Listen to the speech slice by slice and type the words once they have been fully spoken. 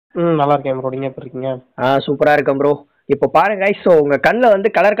நல்லா இருக்கேன் ப்ரோ. நீங்க எப்படி இருக்கீங்க? சூப்பரா இருக்கேன் ப்ரோ. இப்போ பாருங்க guys, ஸோ உங்க கண்ணில் வந்து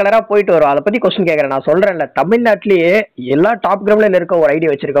கலர் கலரா போயிட்டு வரும். அதை பத்தி கொஸ்டின் கேட்கறேன். நான் சொல்றேன்ல, தமிழ்நாட்டிலேயே எல்லா டாப் கிரவுண்ட்ல இருக்க ஒரு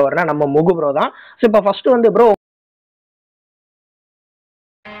ஐடியா வச்சிருக்கவர்னா நம்ம முகு ப்ரோ தான். ஸோ இப்போ ஃபர்ஸ்ட் வந்து ப்ரோ,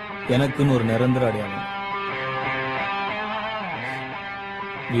 எனக்குன்னு ஒரு நிரந்தர அடையாளம்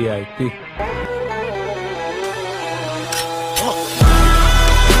VIP.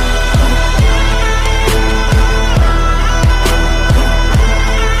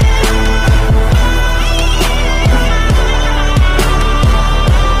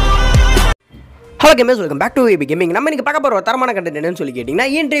 Hello gamers, welcome back to AB gaming. நம்ம இன்னைக்கு பார்க்க போகிற ஒரு தரமான கண்டென்ட் என்னன்னு சொல்லி கேட்டிங்கன்னா,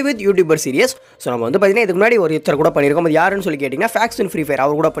 interview with YouTuber serious. So நம்ம வந்து பார்த்தீங்கன்னா இதுக்கு முன்னாடி ஒரு இத்தர் கூட பண்ணியிருக்கோம். அது யாருன்னு சொல்லி கேட்டிங்கன்னா ஃபேக்ஸ் இன் ஃப்ரீ ஃபயர்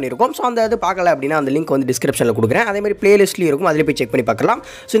அவர் கூட பண்ணியிருக்கோம். ஸோ அந்த இது பார்க்கல அப்படின்னா அந்த லிங்க் வந்து டிஸ்கிரிப்ஷனில் கொடுக்குறேன். அதே மாதிரி பிளேலிஸ்ட்லேயும் இருக்கும், அதில் போய் செக் பண்ணி பார்க்கலாம்.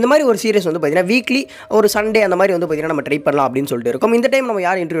 ஸோ இந்த மாதிரி ஒரு சீரியஸ் வந்து பார்த்தீங்கன்னா வீக்லி ஒரு சண்டே அந்த மாதிரி வந்து பார்த்தீங்கன்னா நம்ம ட்ரை பண்ணலாம் அப்படின்னு சொல்லிட்டு இருக்கோம். இந்த டைம் நம்ம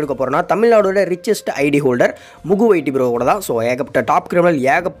யார் இன்டர்வியூ எடுக்க போகிறோம்னா தமிழ்நாடோட ரிச்சஸ்ட் ஐடி ஹோல்டர் முகு வைட்டி ப்ரோ கூட தான். ஸோ ஏகப்பட்ட டாப் கிரிமினல்,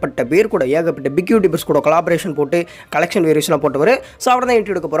 ஏகப்பட்ட பேர் கூட, ஏகப்பட்ட பிக் யூடியூபர்ஸ் கூட கொலாபரேஷன் போட்டு கலெக்ஷன் வேரியேஷன்லாம் போட்டு ஸோ அவர் தான்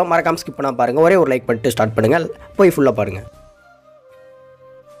இன்டர்வியூ எடுக்க போகிறோம். மறக்காம ஸ்கிப் பண்ணால் பாருங்கள். ஒரே ஒரு லைக் பண்ணிட்டு ஸ்டார்ட் பண்ணுங்கள், போய் ஃபுல்லாக பாருங்க.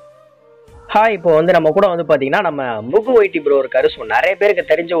 ஹாய், இப்போ வந்து நம்ம கூட வந்து பார்த்தீங்கன்னா நம்ம முகு வைட்டி ப்ரோ இருக்காரு. ஸோ நிறைய பேருக்கு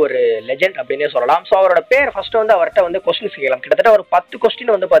தெரிஞ்ச ஒரு லெஜெண்ட் அப்படின்னே சொல்லலாம். ஸோ அவரோட பேர் ஃபர்ஸ்ட் வந்து அவர்கிட்ட வந்து கொஸ்டின்ஸ் கேட்கலாம். கிட்டத்தட்ட ஒரு 10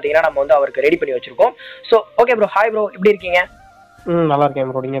 கொஸ்டின் வந்து பார்த்தீங்கன்னா நம்ம வந்து அவருக்கு ரெடி பண்ணி வச்சிருக்கோம். So okay bro, hi bro, எப்படி இருக்கீங்க? நல்லா இருக்கேன்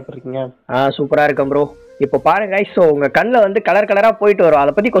ப்ரோ. நீங்க எப்படி இருக்கீங்க? சூப்பராக இருக்கேன் ப்ரோ. இப்போ பாருங்க guys, ஸோ உங்கள் கண்ணில் வந்து கலர் கலராக போயிட்டு வரும்.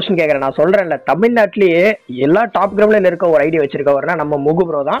 அதை பற்றி கொஸ்டின் கேட்குறேன். நான் சொல்கிறேன்ல, தமிழ்நாட்டிலேயே எல்லா டாப் கிரவுண்டில் இருக்க ஒரு ஐடியா வச்சிருக்கவர்னா நம்ம முகு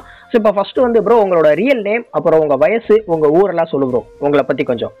ப்ரோ தான். ஸோ இப்போ ஃபர்ஸ்ட் வந்து ப்ரோ, உங்களோட ரியல் நேம், அப்புறம் உங்கள் வயசு, உங்கள் ஊரெல்லாம் சொல்லு ப்ரோ, உங்களை பற்றி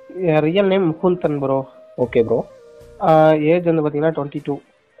கொஞ்சம். Real name Mukundan bro. Okay bro. Age வந்து பார்த்தீங்கன்னா 22.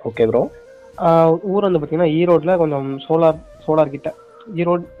 Okay bro. ஊர் வந்து பார்த்தீங்கன்னா ஈரோட்டில், கொஞ்சம் சோலார் கிட்ட,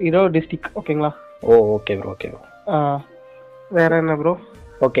 ஈரோடு டிஸ்ட்ரிக்ட். ஓகேங்களா? Okay bro. Okay bro. வேற என்ன ப்ரோ?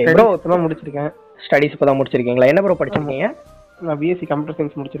 ஓகே ப்ரோ, இப்போதான் முடிச்சிருக்கேன். ஸ்டடீஸ் இப்போ தான் முடிச்சிருக்கீங்களா? என்ன ப்ரோ படிச்சிருக்கீங்க? நான் பிஎஸ்சி கம்ப்யூட்டர்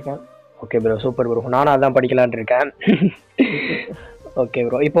சயின்ஸ் முடிச்சிருக்கேன். Okay bro, super bro. நானும் அதான் படிக்கலான்னு இருக்கேன். Okay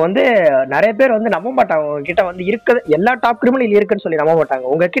bro. இப்போ வந்து நிறைய பேர் வந்து நம்ப மாட்டாங்க உங்ககிட்ட வந்து இருக்க எல்லா டாப் கிரிமினல் இருக்குன்னு சொல்லி நம்ப மாட்டாங்க.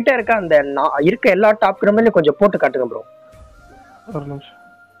 உங்ககிட்ட இருக்க அந்த இருக்க எல்லா டாப் கிரிமினலையும் கொஞ்சம் போட்டு காட்டுங்க ப்ரோ. ஒரு நிமிஷம்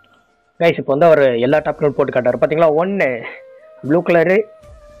கைஸ், இப்போ வந்து அவர் எல்லா டாப் கிரிமினல் போட்டு காட்டாரு. பார்த்தீங்களா, ஒன்று ப்ளூ கலரு,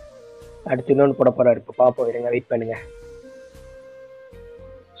 அடுத்து இன்னொன்று போட போகிறாரு. இப்போ பார்ப்போம், இருங்க, வெயிட் பண்ணுங்க.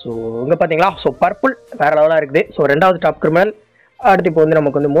 ஸோ இங்கே பார்த்தீங்களா, ஸோ பர்பிள் வேறு லெவலாக இருக்குது. ஸோ 2வது டாப் கிரிமினல். அடுத்து இப்போ வந்து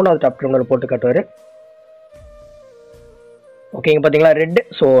நமக்கு வந்து 3வது டாப் கிரிமினல் போட்டு காட்டுவார். ஓகே, இங்கே பார்த்தீங்களா ரெட்.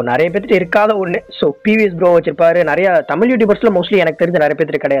 ஸோ நிறைய பேர்த்துட்டு இருக்காத ஒன்று. ஸோ பிவிஎஸ் ப்ரோ வச்சிருப்பாரு. நிறைய தமிழ் யூடியூபர்ஸில் மோஸ்ட்லி எனக்கு தெரிஞ்ச நிறைய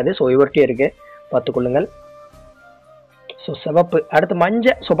பேர்த்துட்டு கிடையாது. ஸோ இவர்கிட்டே இருக்குது, பார்த்துக்கொள்ளுங்கள். ஸோ சிவப்பு. அடுத்து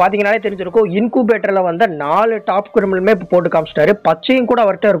மஞ்சள். ஸோ பார்த்தீங்கன்னாலே தெரிஞ்சிருக்கும், இன்குபேட்டரில் வந்து 4 டாப் கிரிமினலுமே இப்போ போட்டு காமிச்சிட்டாரு. பச்சையும் கூட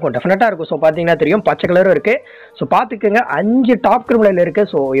அவர்கிட்ட இருக்கும், டெஃபினட்டாக இருக்கும். ஸோ பார்த்தீங்கன்னா தெரியும், பச்சை கலரும் இருக்குது. ஸோ பார்த்துக்குங்க, 5 டாப் கிரிமினல் இருக்குது.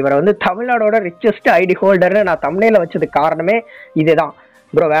 ஸோ இவரை வந்து தமிழ்நாடோட ரிச்சஸ்ட் ஐடி ஹோல்டர்னு நான் தமிழில் வச்சதுக்கு காரணமே இதுதான்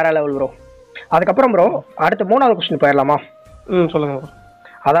ப்ரோ. வேற லெவல் ப்ரோ. அதுக்கப்புறம் ப்ரோ, அடுத்து 3வது கொஸ்டின் போயிடலாமா? சொல்லுங்க ப்ரோ.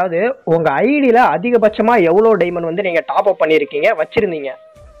 அதாவது உங்கள் ஐடியில் அதிகபட்சமாக எவ்வளோ டைமண்ட் வந்து நீங்கள் டாப் அப் பண்ணியிருக்கீங்க, வச்சுருந்தீங்க?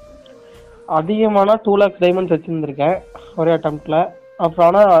 அதிகமான 2 lakhs டைமண்ட்ஸ் வச்சுருந்துருக்கேன் ஒரே அட்டம்ப்டில். அப்புறம்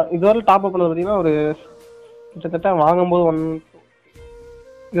ஆனால் இதுவரை டாப் அப் பண்ணது பார்த்தீங்கன்னா ஒரு கிட்டத்தட்ட வாங்கும்போது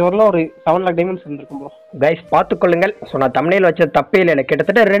இதுவரைலாம் ஒரு 7 lakh டைமண்ட்ஸ் இருந்திருக்கும் ப்ரோ. கைஸ் பார்த்துக்கொள்ளுங்கள். ஸோ நான் தமிழில் வச்சது தப்பே இல்லை.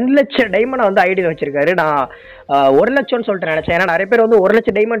 கிட்டத்தட்ட 2 லட்சம் டைமண்ட் வந்து ஐடியில் வச்சிருக்காரு. நான் 1 லட்சம்னு சொல்லிட்டு நினச்சேன். ஏன்னா நிறைய பேர் வந்து 1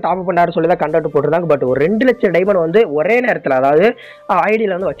 லட்சம் டைமண்ட் டாப் பண்ணாரு சொல்லி தான் கண்டக்ட் போட்டிருந்தாங்க. பட் ஒரு 2 லட்சம் டைமண்ட் வந்து ஒரே நேரத்தில், அதாவது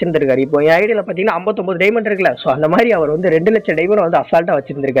ஐடியில் வந்து வச்சிருந்திருக்காரு. இப்போ என் ஐடியில் பார்த்தீங்கன்னா 59 டைமண்ட் இருக்குல்ல. ஸோ அந்த மாதிரி அவர் வந்து 2 லட்சம் டைமண்ட் வந்து அசால்ட்டாக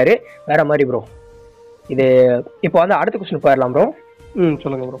வச்சிருந்திருக்காரு. வேற மாதிரி ப்ரோ. இது இப்போ வந்து அடுத்த கொஸ்டின் போயிடலாம் ப்ரோ.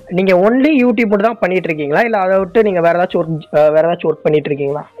 சொல்லுங்க ப்ரோ. நீங்க ஒன்லி யூடியூப் மட்டும் தான் பண்ணிட்டு இருக்கீங்களா, இல்ல அதை விட்டு நீங்க வேற ஏதாச்சும் ஒர்க் பண்ணிட்டு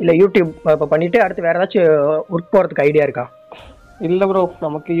இருக்கீங்களா, இல்ல யூடியூப் இப்போ பண்ணிட்டு அடுத்து வேற ஏதாச்சும் ஒர்க் போறதுக்கு ஐடியா இருக்கா? இல்லை ப்ரோ,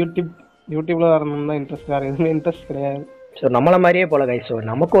 நமக்கு யூடியூப்ல வரணும்னு தான் இன்ட்ரெஸ்ட். வேறு எதுவுமே இன்ட்ரெஸ்ட் கிடையாது. ஸோ நம்மள மாதிரியே போல கைஸ். ஸோ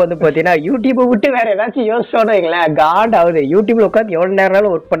நமக்கு வந்து பார்த்தீங்கன்னா யூடியூப்பை விட்டு வேற ஏதாச்சும் யோசிச்சோன்னு வைங்களேன், காட் ஆகுது. யூடியூப்ல உட்காந்து எவ்வளோ நேரம்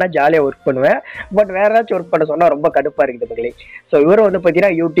ஒர்க் பண்ணால் ஜாலியாக ஒர்க் பண்ணுவேன். பட் வேற ஏதாச்சும் ஒர்க் பண்ண சொன்னால் ரொம்ப கடுப்பாக இருக்குது மக்களே. ஸோ இவரும் வந்து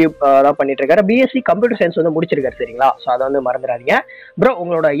பார்த்தீங்கன்னா யூடியூப் தான் பண்ணிட்டு இருக்காரு. பிஎஸ்சி கம்ப்யூட்டர் சயின்ஸ் வந்து முடிச்சிருக்காரு, சரிங்களா? ஸோ அதை வந்து மறந்துடாதீங்க ப்ரோ.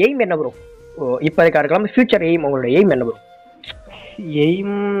 உங்களோட எய்ம் என்ன ப்ரோ? இப்போதைக்கு இருக்கலாம், ஃபியூச்சர் எய்ம், உங்களோட எய்ம் என்ன ப்ரோ?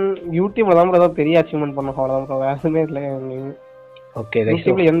 எய்ம் யூடியூப்ல தான் ப்ரோ ஏதாவது பெரிய அச்சீவ்மெண்ட் பண்ணணும், அவ்வளோதான் ப்ரோ. வேற எதுவுமே இல்லை. ஓகே,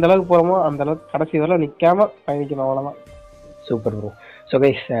 யூடியூப்ல எந்த அளவுக்கு போகிறோமோ அந்த அளவுக்கு கடைசி வரை நிற்காம பயணிக்கணும், அவ்வளோதான். Super bro. ஸோ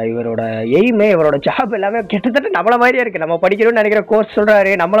கைஸ், இவரோட எய்மே, இவரோட ஜாப் எல்லாமே கிட்டத்தட்ட நம்மள மாதிரியே இருக்குது. நம்ம படிக்கணும்னு நினைக்கிற கோர்ஸ்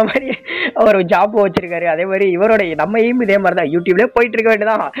சொல்கிறாரு, நம்மள மாதிரி அவர் ஜாப் வச்சிருக்காரு. அதே மாதிரி இவரோட நம்ம எய்ம் இதே மாதிரி தான். யூடியூப்லேயே போயிட்டு இருக்க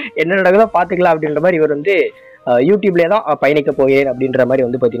வேண்டியதான், என்ன நடக்குதோ பார்த்துக்கலாம் அப்படின்ற மாதிரி இவர் வந்து யூடியூப்லேயே தான் பயணிக்க போகிறேன் அப்படின்ற மாதிரி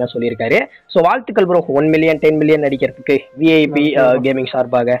வந்து பார்த்தீங்கன்னா சொல்லியிருக்காரு. ஸோ வாழ்த்துக்கள் ப்ரோ, 1 மில்லியன் 10 மில்லியன் அடிக்கிறதுக்கு விஐபி கேமிங்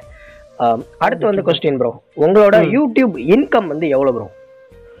சார்பாக. அடுத்து வந்து கொஸ்டின் ப்ரோ, உங்களோட யூடியூப் இன்கம் வந்து எவ்வளோ ப்ரோ?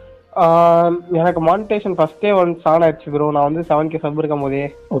 எனக்கு மானிட்டேஷன் ஃபர்ஸ்டே ஒன்ஸ் ஆன் ஆயிடுச்சு ப்ரோ. நான் வந்து 7K சப் இருக்கும் போதே.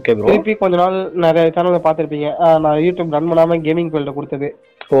 Okay bro. திருப்பி கொஞ்ச நாள் நிறைய சேனல் பார்த்துருப்பீங்க. நான் யூடியூப் ரன் பண்ணாம கேமிங் ஃபீல்ட கொடுத்தது.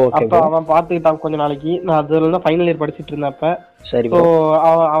 அப்ப அவன் பார்த்துக்கிட்டான் கொஞ்ச நாளைக்கு. நான் அதுல தான் ஃபைனல் இயர் படிச்சுட்டு இருந்தேன் அப்ப. சரி ஸோ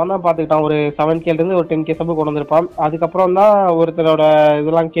அவன் தான் பார்த்துக்கிட்டான். ஒரு 7K இருந்து ஒரு 10K சப் கொண்டு வந்திருப்பான். அதுக்கப்புறம் தான் ஒருத்தரோட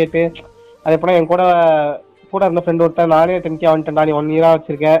இதெல்லாம் கேட்டு அதுக்கப்புறம் என் கூட இருந்த ஃப்ரெண்ட் ஒருத்தன் நானே 10K வந்துட்டேன்டா, நீ 1 இயரா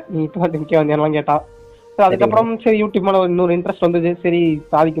வச்சிருக்க, நீ இப்போ 10K வந்தேன்லாம் கேட்டான். ஸோ அதுக்கப்புறம் சரி யூடியூப் மேலே இன்னொரு இன்ட்ரெஸ்ட் வந்தது. சரி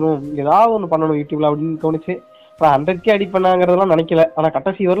சாதிக்கணும், ஏதாவது ஒன்று பண்ணணும் யூடியூப்ல அப்படின்னு தோணுச்சு. நான் 100K அடி பண்ணாங்கிறதெல்லாம் நினைக்கல. ஆனால்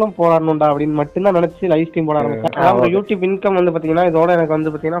கடைசி வரலும் போராடணும்டா அப்படின்னு மட்டும்தான் நினைச்சு லைவ் ஸ்ட்ரீம் போட ஆரம்பிச்சேன். அதாவது ஒரு யூடியூப் இன்கம் வந்து பார்த்தீங்கன்னா இதோட எனக்கு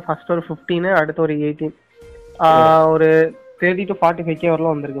வந்து பார்த்தீங்கன்னா ஃபர்ஸ்ட் ஒரு 15, அடுத்து ஒரு 18, ஒரு 30 to 45K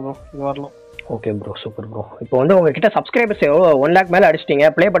வரலாம் வந்திருக்கு ப்ரோ இது வரலாம். Okay bro, super bro. இப்போ வந்து உங்ககிட்ட சப்ஸ்கிரைபர்ஸ் 1 lakh மேலே அடிச்சிட்டீங்க.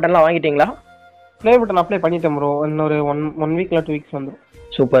 ப்ளே பட்டன்லாம் வாங்கிட்டீங்களா? ப்ளே பட்டன் அப்ளை பண்ணிட்டேன் ப்ரோ. இன்னொரு ஒன் வீக்ல 2 வீக்ஸ் வந்துடும்.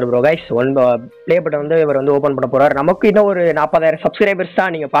 Super bro. Guys play button வந்து இவர் வந்து ஓப்பன் பண்ண போறாரு. நமக்கு இன்னும் ஒரு 40,000 சப்ஸ்கிரைபர்ஸ்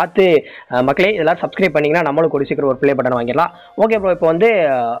தான். நீங்கள் பார்த்து மக்களே எல்லாரும் சப்ஸ்கிரைப் பண்ணீங்கன்னா நம்மளும் ஒரு சீக்கிரம் ஒரு ப்ளே பட்டன் வாங்கிடலாம். Okay bro. இப்போ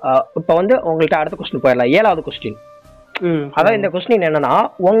வந்து உங்கள்கிட்ட அடுத்த கொஸ்டின் போயிடலாம். 7வது கொஸ்டின். அதான் இந்த கொஸ்டின் என்னன்னா,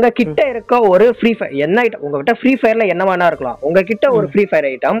 உங்ககிட்ட இருக்க ஒரு ஃப்ரீ ஃபயர் என்ன ஐட்டம், உங்ககிட்ட ஃப்ரீ ஃபயர்ல என்ன வேணா இருக்கலாம். உங்ககிட்ட ஒரு ஃப்ரீ ஃபயர்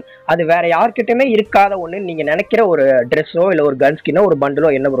ஐட்டம் அது வேற யார்கிட்டயுமே இருக்காத ஒண்ணு நீங்க நினைக்கிற ஒரு ட்ரெஸ்ஸோ இல்ல ஒரு கன் ஸ்கின்னோ ஒரு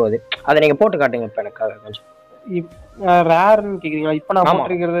பண்டலோ என்ன ப்ரோ அது? அதை நீங்க போட்டு காட்டுங்க இப்ப எனக்காக கொஞ்சம். ரேர்னு கேக்குறீங்களா? இப்ப நான்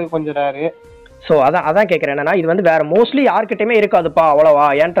போட்டுக்கிறது கொஞ்சம் ரேரு. சோ அதான் கேக்குறேன். என்னன்னா இது வந்து வேற மோஸ்ட்லி யார்கிட்டயுமே இருக்காதுப்பா, அவ்வளவா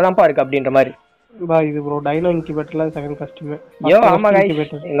என்கிட்ட தான்ப்பா இருக்கு அப்படின்ற மாதிரி. இது ப்ரோ டைனோ இன்குபேட்டர்ல செகண்ட் கஸ்டமர். ஆமா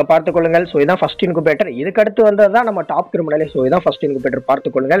गाइस, இங்க பார்த்துக் கொள்ளுங்கள். சோ இதான் ஃபர்ஸ்ட் இன்குபேட்டர். இதுக்கு அடுத்து வந்தது தான் நம்ம டாப் கிரிமினலே. சோ இதான் ஃபர்ஸ்ட் இன்குபேட்டர்,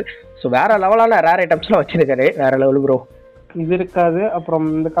 பார்த்துக் கொள்ளுங்கள். சோ வேற லெவலான ரேர் ஐட்டம்ஸ்லாம் வச்சிருக்காரு. வேற லெவல் ப்ரோ. இது இருக்காது. அப்புறம்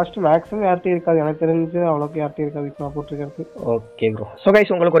இந்த காஸ்ட் மேக்ஸிமம் யார்ட்டையும் இருக்காது, எனக்கு தெரிஞ்சு அவ்வளோக்கு யார்ட்டையும் இருக்காது இப்போ நான் போட்டுருக்கிறது. Okay bro. ஸோ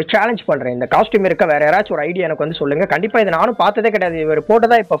கைஸ் உங்களுக்கு ஒரு சேலஞ்ச் பண்ணுறேன். இந்த காஸ்டியூம் இருக்க வேற யாராச்சும் ஒரு ஐடியா எனக்கு வந்து சொல்லுங்க. கண்டிப்பாக இதை நானும் பார்த்ததே கிடையாது. இவர்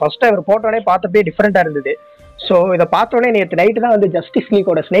போட்டதா இப்போ ஃபர்ஸ்ட்டாக இவர் போட்டோடனே பார்த்தப்பே டிஃப்ரெண்ட்டாக இருந்தது. ஸோ இதை பார்த்தோன்னே நேற்று நைட்டு தான் வந்து ஜஸ்டிஸ்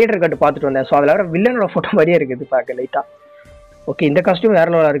லீக்கோட ஸ்னைடர் கட்டு பார்த்துட்டு வந்தேன். ஸோ அதில் வர வில்லனோட ஃபோட்டோ மாதிரியே இருக்குது பார்க்க லைட்டாக. ஓகே, இந்த காஸ்டியூம் வேற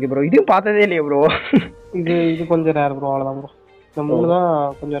லெவலாக இருக்குது ப்ரோ. இதுவும் பார்த்ததே இல்லையா ப்ரோ? இது கொஞ்சம் ரேர் ப்ரோ, அவ்வளோதான் ப்ரோ. இந்த 3 தான்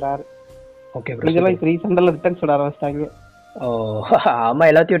கொஞ்சம் ரேர். Okay bro. இதெல்லாம் இப்போ ரீசெண்டாக ரிட்டர்ன்ஸ் விட ஆரம்பிச்சிட்டாங்க. ஓ ஆமா,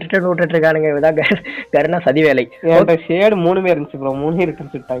 எல்லாத்தையும் விட்டுட்டு இருக்கானுங்க. இதான் கருணா சதி வேலை. என்கிட்ட ஷேடு 3மே இருந்துச்சு ப்ரோ, 3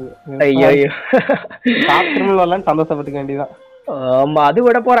 ரிட்டர்ன்ஸ் விட்டாங்க. ஐயோ ஐயோ, சாப்பிட்டுலாம் சந்தோஷப்பட்டுக்க வேண்டியதான். ஆமா, அது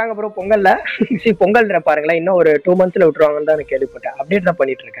விட போறாங்க ப்ரோ பொங்கல்ல. பொங்கல் பாருங்களேன், இன்னும் ஒரு 2 monthsல விட்டுருவாங்கன்னு தான் நான் கேள்விப்பட்டேன். அப்டேட் தான்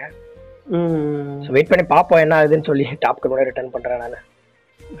பண்ணிட்டு இருக்கேன். வெயிட் பண்ணி பாப்போம் என்ன ஆகுதுன்னு சொல்லி. டாப்க்கு கூட ரிட்டர்ன் பண்றேன் நான்.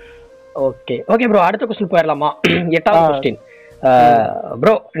 ஓகே ஓகே ப்ரோ, அடுத்த கொஸ்டின் போயிடலாமா? 8வது கொஸ்டின்.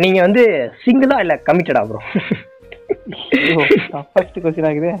 ப்ரோ நீங்க வந்து சிங்கிளா இல்ல கமிட்டடா ப்ரோ? ஃபர்ஸ்ட் क्वेश्चन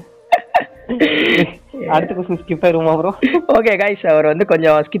ஆகுது. அடுத்த क्वेश्चन ஸ்கிப் ஆயிருமா ப்ரோ? ஓகே गाइस, அவர் வந்து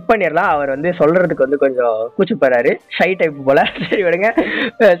கொஞ்சம் ஸ்கிப் பண்ணிரலாம். அவர் வந்து சொல்றதுக்கு வந்து கொஞ்சம் கூச்சப்படுறாரு, ஷை டைப் போல. சரி விடுங்க.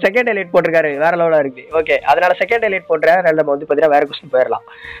 செகண்ட் ஹைலைட் போட்டிருக்காரு, வேற லெவலா இருக்கு. ஓகே, அதனால செகண்ட் ஹைலைட் போடுறேன். நம்ம வந்து பாத்தீங்கன்னா வேற क्वेश्चन போயிடலாம்.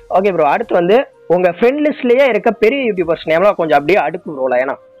 ஓகே ப்ரோ, அடுத்து வந்து உங்க ஃப்ரெண்ட் லிஸ்ட்லயே இருக்க பெரிய யூடியூபர்ஸ் நேம்லாம் கொஞ்சம் அப்படியே அடுக்கு ப்ரோல.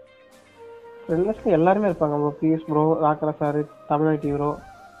 ஏன்னா ஃப்ரெண்ட் லிஸ்ட்ல எல்லாரும் இருப்பாங்க bro. PS bro, ராக்கரா sir, Tamil Nadu bro,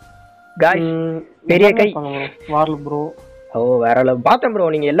 guys பெரிய கை வார்ல் ப்ரோ. ஓ வேற லெவல். பார்த்தேன் ப்ரோ,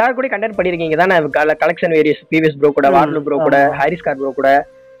 நீங்க எல்லாரும் கூட கண்டென்ட் பண்ணிருக்கீங்க தானே? கலெக்ஷன் வேரியஸ் பிவிஎஸ் ப்ரோ கூட, வார்ல் ப்ரோ கூட, ஹாரிஸ் கார் ப்ரோ கூட.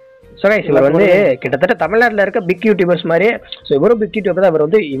 ஸோ கைஸ் இவர் வந்து கிட்டத்தட்ட தமிழ்நாட்டில் இருக்க பிக் யூடியூபர்ஸ் மாதிரி. ஸோ இவரும் பிக் யூடியூபர் தான். இவர்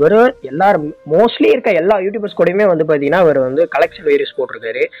வந்து எல்லாரும் மோஸ்ட்லி இருக்க எல்லா யூடியூபர்ஸ் கூடயுமே வந்து பார்த்தீங்கன்னா இவர் வந்து கலெக்ஷன் வேரியஸ்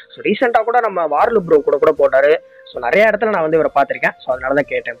போட்டிருக்காரு. ஸோ ரீசெண்டாக கூட நம்ம வார்ல் ப்ரோ கூட போட்டாரு. ஸோ நிறைய இடத்துல நான் வந்து இவரை பார்த்துருக்கேன். ஸோ அதனால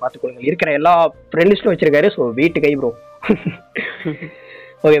தான் கேட்டேன். பார்த்துக்கொள்ளுங்க, இருக்கிற எல்லா ஃப்ரெண்ட் லிஸ்ட்டும் வச்சிருக்காரு. ஸோ வீட்டு கை ப்ரோ.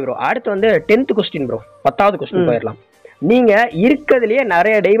 ஓகே ப்ரோ, அடுத்து வந்து 10th கொஸ்டின் ப்ரோ. 10வது கொஸ்டின் போயிடலாம். நீங்க இருக்கிறதுலயே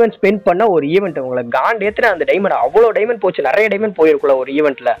நிறைய டைமண்ட் ஸ்பெண்ட் பண்ண ஒரு ஈவெண்ட், உங்களை காண்டேத்துல அந்த டைமண்ட் அவ்வளவு டைமண்ட் போச்சு, நிறைய டைமண்ட் போயிருக்குள்ள ஒரு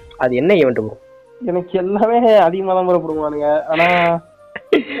ஈவெண்ட்ல, அது என்ன ஈவெண்ட் ப்ரோ? எனக்கு எல்லாமே அதிகமா தான் ப்ரோ போடுவானுங்க. ஆனா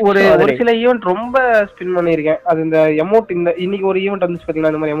ஒரு சில ஈவெண்ட் ரொம்ப ஸ்பின் பண்ணிருக்கேன். அது இந்த எமௌண்ட், இந்த இன்னைக்கு ஒரு ஈவெண்ட் வந்துச்சு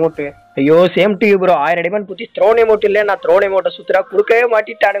பாத்தீங்களா, இந்த மாதிரி எமௌண்ட். ஐயோ same to you bro. 1000 diamond பூச்சி த்ரோன் எமௌண்ட் இல்ல, நான் த்ரோன் எமௌண்ட சுத்துறா குடுக்கவே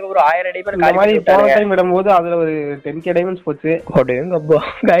மாட்டிட்டானுங்க ப்ரோ. 1000 டைமண்ட் இந்த மாதிரி போன டைம் விடும்போது அதுல ஒரு 10K டைமண்ட்ஸ் போச்சு. ஓடேங்க அப்பா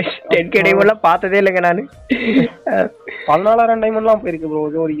गाइस, 10K டைமண்ட்லாம் பார்த்ததே இல்லங்க நானு. 14,000 டைமண்ட்லாம் போயிருக்கு ப்ரோ.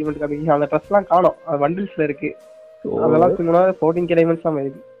 ஒரு ஈவெண்ட் கம்மி. அந்த ட்ரெஸ்லாம் காணோம், அது பண்டில்ஸ்ல இருக்கு. அதெல்லாம் சும்மா 14K டைமண்ட்ஸ்லாம்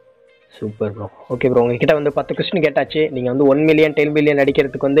இருக்கு. Super bro. ஓகே ப்ரோ, உங்ககிட்ட வந்து 10 கொஸ்டின் கேட்டாச்சு. நீங்க வந்து 1 மில்லியன் 10 பில்லியன்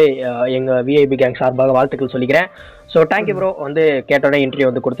அடிக்கிறதுக்கு வந்து எங்க விஐபி கேங் சார்பாக வாழ்த்துக்கள் சொல்லிக்கிறேன். ஸோ தேங்க்யூ ப்ரோ, வந்து கேட்டோட இன்டர்வியூ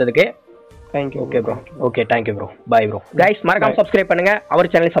வந்து கொடுத்ததுக்கு. Thank you. Okay bro. Okay thank you bro. Bye bro. Guys மறக்காம சப்ஸ்கிரைப் பண்ணுங்க,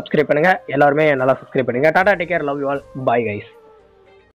 அவர் சேனலை சப்ஸ்கிரைப் பண்ணுங்க. எல்லாருமே நல்லா சப்ஸ்கிரைப் பண்ணுங்க. Tata, take care, love you all. Bye guys.